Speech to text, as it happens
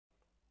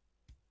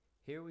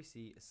Here we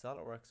see a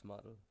SOLIDWORKS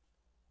model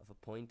of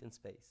a point in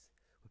space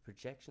with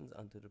projections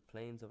onto the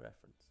planes of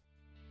reference.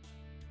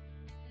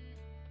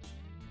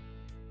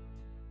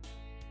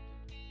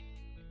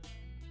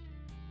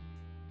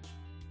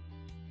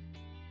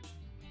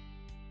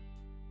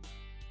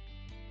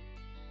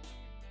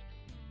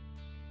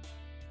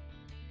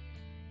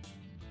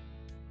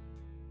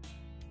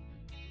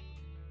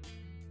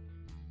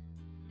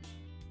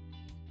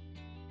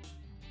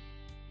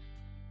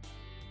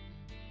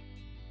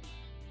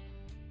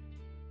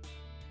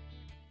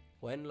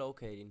 When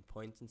locating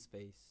points in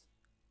space,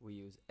 we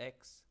use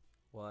X,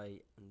 Y,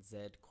 and Z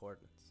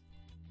coordinates.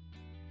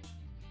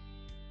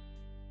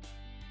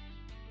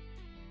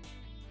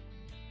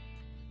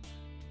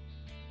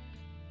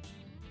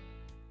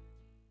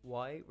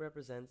 Y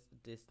represents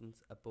the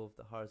distance above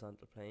the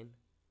horizontal plane,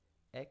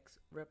 X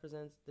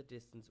represents the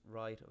distance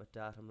right of a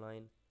datum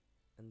line,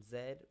 and Z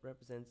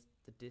represents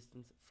the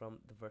distance from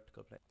the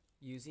vertical plane.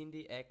 Using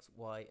the X,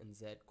 Y, and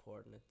Z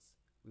coordinates,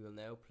 we will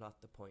now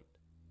plot the point.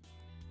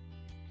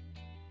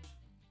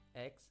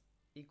 X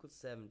equals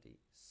 70,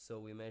 so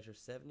we measure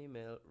 70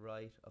 mil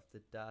right of the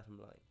datum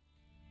line.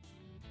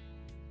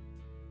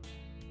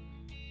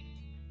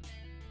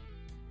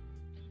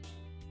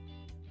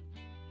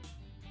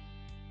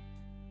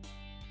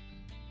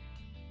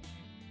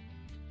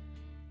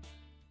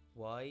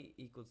 Y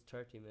equals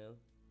 30 mil,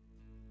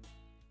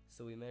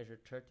 so we measure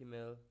 30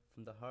 mil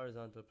from the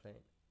horizontal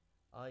plane,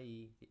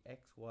 i.e. the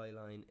XY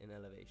line in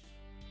elevation.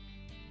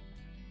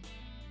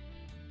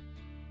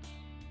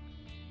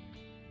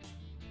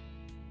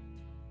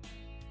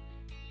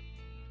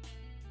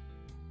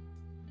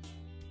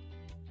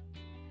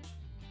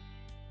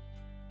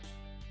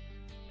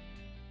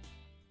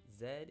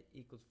 Z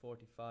equals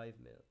 45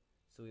 mil,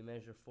 so we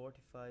measure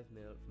 45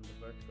 mil from the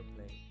vertical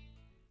plane,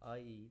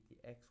 i.e.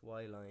 the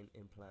XY line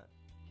in plan.